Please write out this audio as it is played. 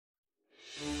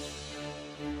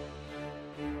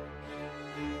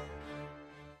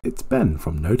it's Ben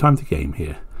from NoTimeToGame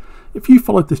here. If you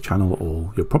followed this channel at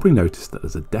all, you'll probably notice that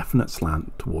there's a definite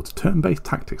slant towards turn-based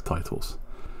tactics titles.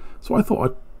 So I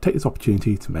thought I'd take this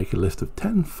opportunity to make a list of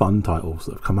 10 fun titles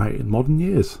that have come out in modern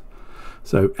years.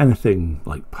 So anything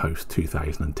like post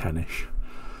 2010-ish.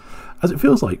 As it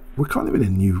feels like we're kind of in a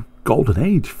new golden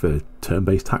age for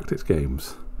turn-based tactics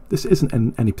games. This isn't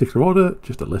in any particular order,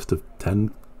 just a list of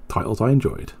 10 titles I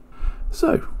enjoyed.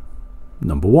 So,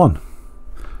 number 1.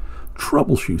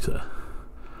 TroubleShooter.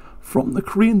 From the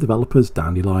Korean developers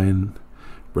Dandelion,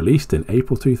 released in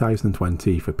April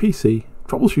 2020 for PC,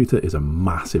 TroubleShooter is a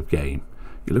massive game.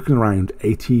 You're looking around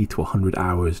 80 to 100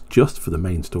 hours just for the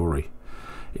main story.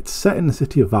 It's set in the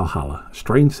city of Valhalla, a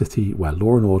strange city where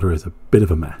law and order is a bit of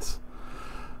a mess.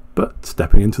 But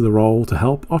stepping into the role to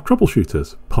help are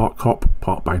troubleshooters, part cop,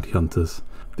 part bounty hunters.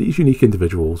 These unique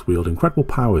individuals wield incredible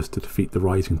powers to defeat the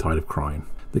rising tide of crime.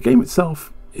 The game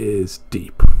itself is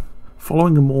deep,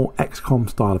 following a more XCOM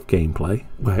style of gameplay,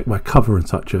 where cover and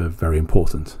such are very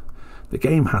important. The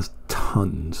game has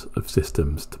tons of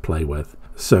systems to play with,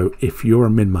 so if you're a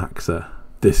min-maxer,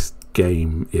 this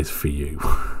game is for you.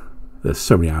 There's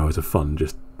so many hours of fun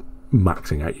just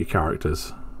maxing out your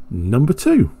characters. Number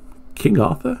 2. King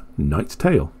Arthur, Knight's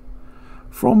Tale.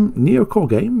 From Neocore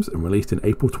Games and released in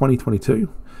April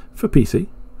 2022 for PC,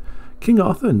 King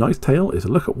Arthur Knight's Tale is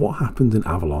a look at what happens in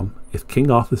Avalon if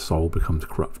King Arthur's soul becomes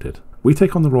corrupted. We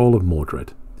take on the role of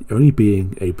Mordred, the only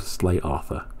being able to slay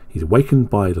Arthur. He's awakened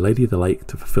by the Lady of the Lake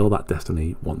to fulfill that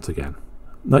destiny once again.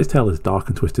 Knight's Tale is a dark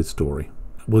and twisted story.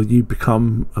 Will you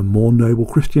become a more noble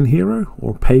Christian hero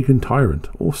or a pagan tyrant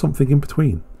or something in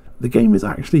between? The game is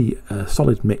actually a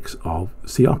solid mix of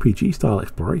srpg style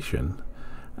exploration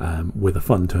with a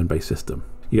fun turn-based system.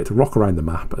 You get to rock around the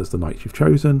map as the knights you've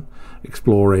chosen,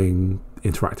 exploring,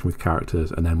 interacting with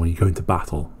characters, and then when you go into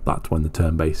battle, that's when the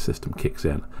turn-based system kicks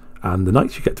in. And the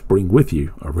knights you get to bring with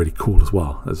you are really cool as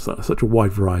well. There's such a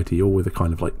wide variety, all with a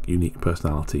kind of like unique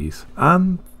personalities.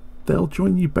 And they'll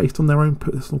join you based on their own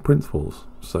personal principles.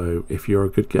 So if you're a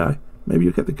good guy, maybe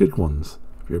you'll get the good ones.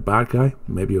 If you're a bad guy,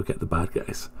 maybe you'll get the bad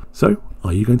guys. So,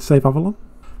 are you going to save Avalon?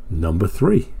 Number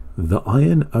 3. The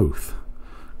Iron Oath.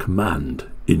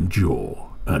 Command, endure,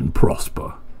 and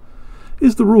prosper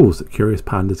is the rules that Curious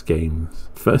Panda's games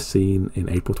first seen in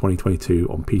April 2022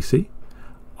 on PC.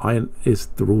 Is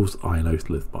the rules Iron Oath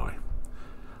live by.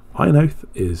 Iron Oath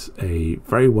is a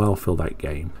very well filled out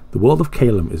game. The world of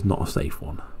Calum is not a safe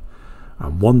one,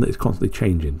 and one that is constantly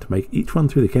changing to make each run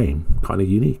through the game kind of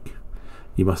unique.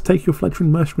 You must take your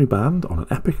fledgling mercenary band on an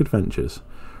epic adventures,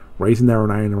 raising their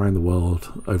renown around the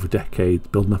world over decades,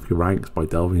 building up your ranks by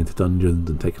delving into dungeons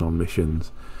and taking on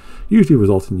missions, usually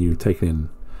resulting in you taking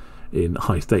in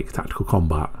high-stakes tactical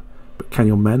combat. But can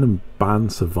your men and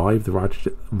band survive the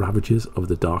ravages of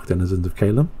the dark denizens of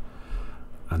Calum?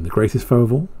 And the greatest foe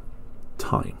of all?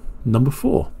 Time. Number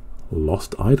 4.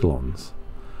 Lost Eidolons.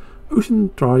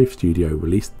 Ocean Drive Studio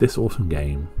released this awesome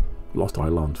game, Lost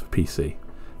Eidolons, for PC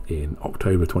in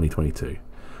October 2022.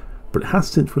 But it has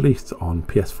since released on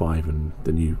PS5 and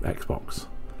the new Xbox.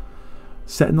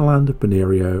 Set in the land of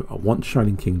Benerio, a once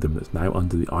shining kingdom that's now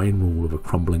under the iron rule of a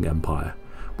crumbling empire,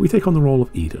 we take on the role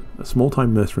of Eden, a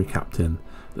small-time mercenary captain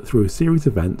that through a series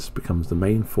of events becomes the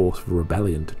main force of a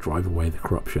rebellion to drive away the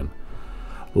corruption.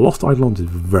 Lost Eidolons is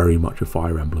very much a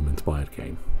Fire Emblem inspired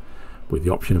game, with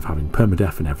the option of having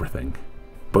permadeath and everything.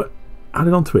 But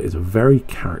added onto it is a very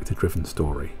character-driven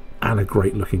story, and a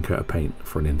great looking coat of paint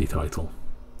for an indie title.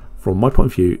 From my point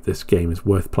of view, this game is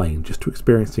worth playing just to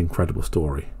experience the incredible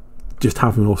story. Just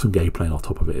having awesome gameplay on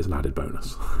top of it is an added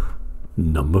bonus.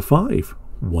 Number 5.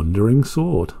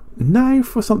 Wanderingsword. Now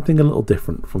for something a little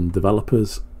different from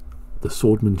developers The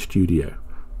Swordman Studio.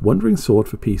 Wanderingsword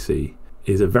for PC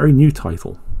is a very new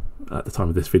title at the time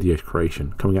of this video's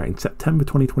creation, coming out in September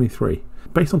 2023,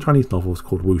 based on Chinese novels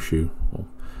called Wushu, or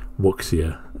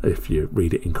Wuxia if you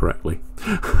read it incorrectly.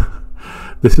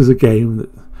 This is a game that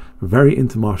very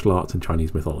into martial arts and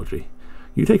Chinese mythology.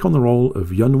 You take on the role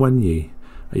of Yun Wenyi,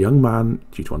 a young man,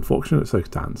 due to unfortunate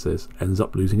circumstances, ends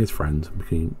up losing his friends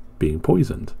and being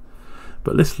poisoned.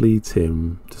 But this leads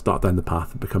him to start down the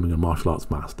path of becoming a martial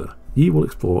arts master. Yi will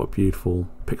explore a beautiful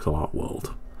pixel art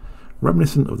world,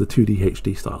 reminiscent of the 2D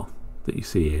HD style that you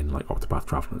see in like Octopath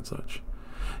Traveler and such.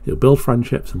 He'll build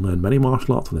friendships and learn many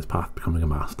martial arts on his path becoming a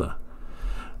master.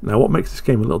 Now what makes this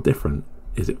game a little different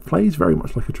is it plays very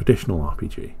much like a traditional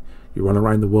RPG. You run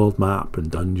around the world map and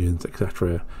dungeons,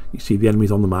 etc. You see the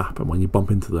enemies on the map, and when you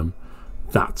bump into them,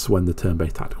 that's when the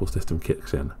turn-based tactical system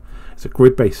kicks in. It's a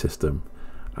grid-based system,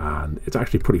 and it's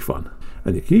actually pretty fun.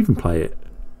 And you can even play it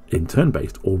in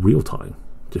turn-based or real-time,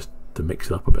 just to mix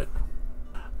it up a bit.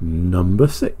 Number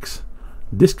 6.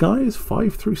 Disgaea is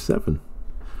 5 through 7.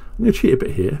 I'm going to cheat a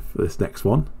bit here for this next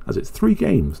one, as it's 3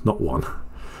 games, not 1,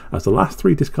 as the last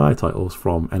 3 Disgaea titles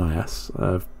from NIS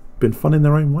have been fun in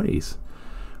their own ways.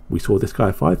 We saw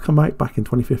Disgaea 5 come out back in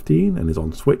 2015 and is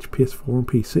on Switch, PS4 and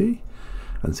PC,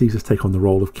 and sees us take on the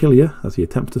role of Killia as he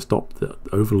attempts to stop the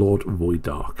Overlord Void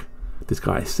Dark.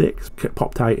 Disgaea 6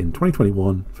 popped out in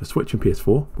 2021 for Switch and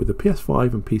PS4, with the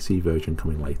PS5 and PC version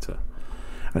coming later.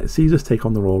 And it sees us take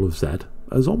on the role of Zed,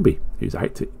 a zombie who's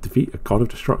out to defeat a god of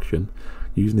destruction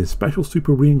using his special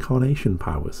super reincarnation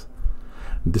powers.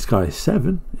 And Disgaea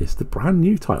 7 is the brand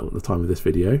new title at the time of this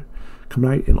video,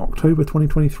 coming out in October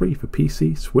 2023 for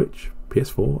PC, Switch,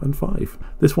 PS4 and 5.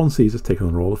 This one sees us take on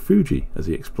the role of Fuji as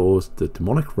he explores the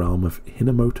demonic realm of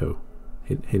Hinamoto.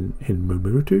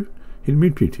 Hinmutu?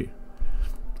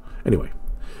 Anyway,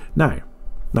 now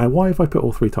why have I put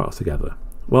all 3 titles together?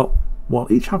 Well,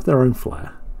 while each have their own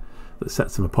flair that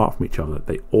sets them apart from each other,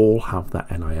 they all have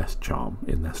that NIS charm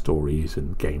in their stories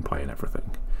and gameplay and everything.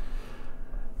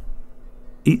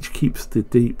 Each keeps the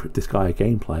deep Disgaea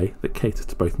gameplay that caters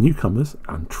to both newcomers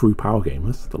and true power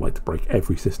gamers that like to break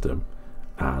every system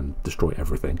and destroy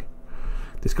everything.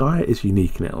 Disgaea is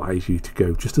unique and it allows you to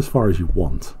go just as far as you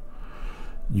want.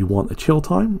 You want a chill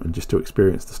time and just to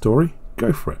experience the story?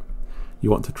 Go for it.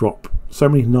 You want to drop so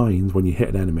many 9s when you hit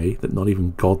an enemy that not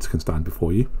even gods can stand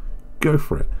before you? Go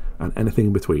for it. And anything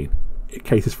in between. It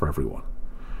caters for everyone.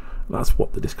 That's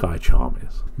what the Disgaea charm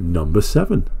is. Number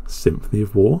 7, Symphony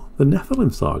of War, the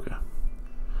Netherlands Saga.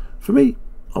 For me,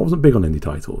 I wasn't big on indie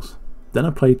titles. Then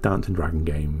I played Dancing Dragon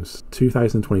Games'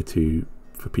 2022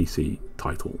 for PC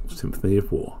title, Symphony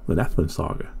of War, the Netherlands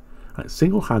Saga, and it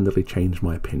single-handedly changed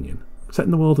my opinion. Set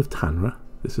in the world of Tanra,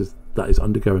 that is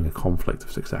undergoing a conflict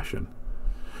of succession.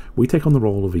 We take on the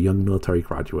role of a young military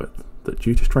graduate that,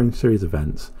 due to strange series of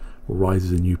events, will rise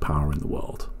as a new power in the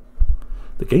world.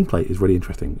 The gameplay is really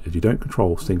interesting as you don't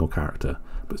control a single character,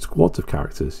 but squads of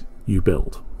characters you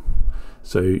build.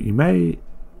 So you may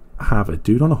have a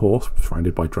dude on a horse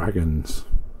surrounded by dragons,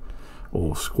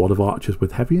 or squad of archers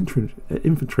with heavy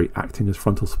infantry acting as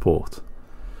frontal support.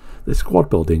 This squad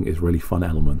building is a really fun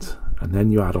element, and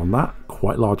then you add on that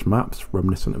quite large maps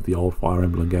reminiscent of the old Fire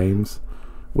Emblem games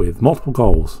with multiple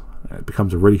goals. It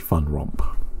becomes a really fun romp.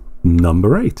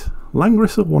 Number 8,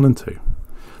 Langrisser I II.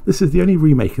 This is the only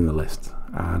remake in the list,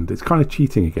 and it's kind of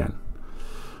cheating again,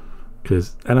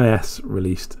 because NIS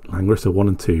released Langrisser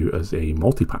I II as a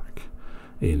multi-pack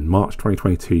in March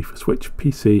 2022 for Switch,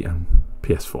 PC and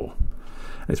PS4.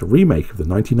 It's a remake of the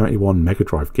 1991 Mega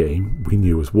Drive game we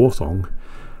knew as Warsong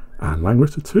and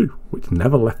Langrisser II, which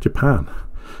never left Japan,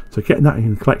 so getting that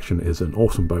in the collection is an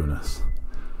awesome bonus.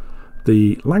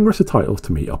 The Langrisser titles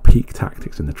to me are peak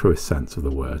tactics in the truest sense of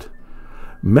the word.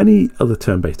 Many other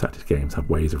turn-based tactics games have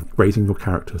ways of raising your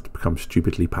characters to become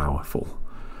stupidly powerful,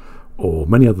 or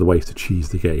many other ways to cheese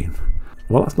the game.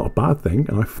 Well, that's not a bad thing,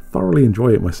 and I thoroughly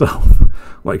enjoy it myself.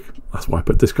 That's why I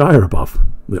put Disgaea above,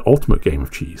 the ultimate game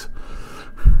of cheese.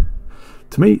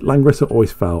 To me, Langrisser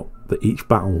always felt that each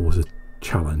battle was a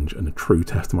challenge and a true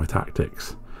test of my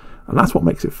tactics, and that's what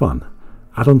makes it fun.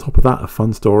 Add on top of that a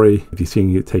fun story if you're seeing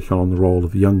you taking on the role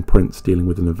of the young prince dealing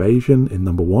with an invasion in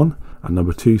number 1, and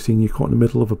number 2 seeing you caught in the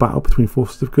middle of a battle between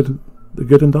forces of the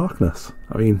good and darkness.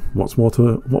 I mean, what more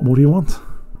do you want?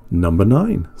 Number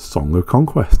 9,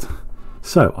 Songofconquest.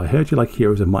 So, I heard you like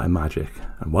Heroes of Might and Magic,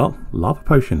 and well, Lava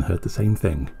Potion heard the same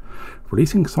thing,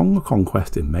 releasing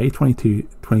Songofconquest in May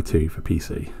 2022 for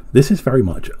PC. This is very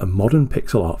much a modern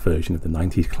pixel art version of the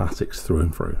 90s classics through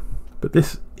and through. But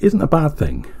this isn't a bad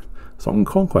thing.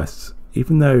 Songofconquest,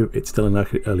 even though it's still in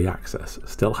early access,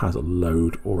 still has a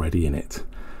load already in it,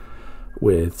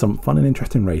 with some fun and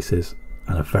interesting races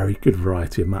and a very good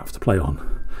variety of maps to play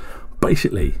on.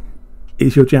 Basically,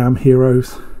 is your jam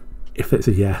Heroes? If it's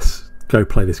a yes, go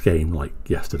play this game like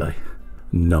yesterday.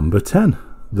 Number 10,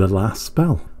 The Last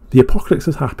Spell. The apocalypse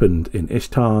has happened in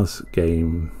Ishtar's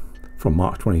game from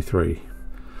March 23,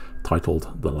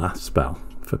 titled The Last Spell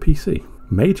for PC.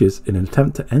 Mages, in an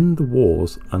attempt to end the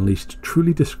wars, unleashed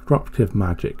truly destructive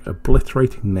magic,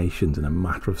 obliterating nations in a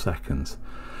matter of seconds.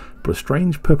 But a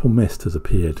strange purple mist has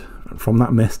appeared, and from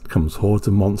that mist comes hordes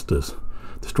of monsters,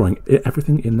 destroying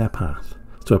everything in their path.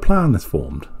 So a plan is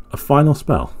formed, a final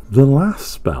spell, the last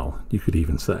spell, you could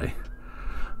even say,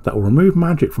 that will remove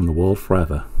magic from the world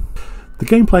forever. The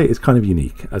gameplay is kind of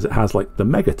unique, as it has like the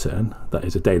mega turn, that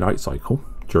is a day-night cycle.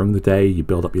 During the day you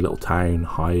build up your little town,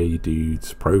 hire your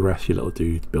dudes, progress your little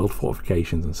dudes, build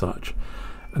fortifications and such.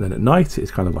 And then at night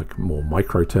it's kind of like more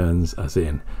micro turns, as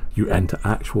in you enter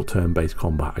actual turn-based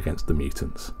combat against the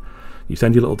mutants. You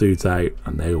send your little dudes out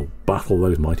and they will battle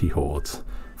those mighty hordes,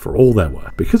 for all their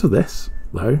work. Because of this,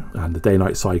 though, and the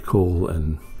day-night cycle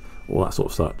and all that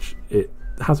sort of such, it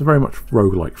has a very much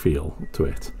roguelike feel to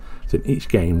it. So each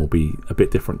game will be a bit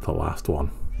different to the last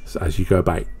one. So as you go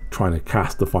about trying to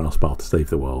cast the final spell to save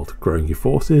the world, growing your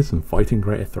forces and fighting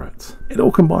greater threats. It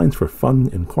all combines for a fun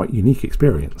and quite unique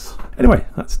experience. Anyway,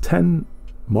 that's 10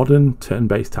 modern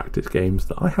turn-based tactics games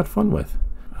that I had fun with,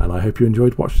 and I hope you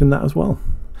enjoyed watching that as well.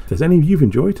 If there's any you've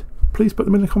enjoyed, please put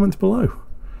them in the comments below.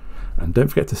 And don't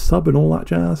forget to sub and all that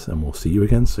jazz, and we'll see you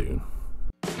again soon.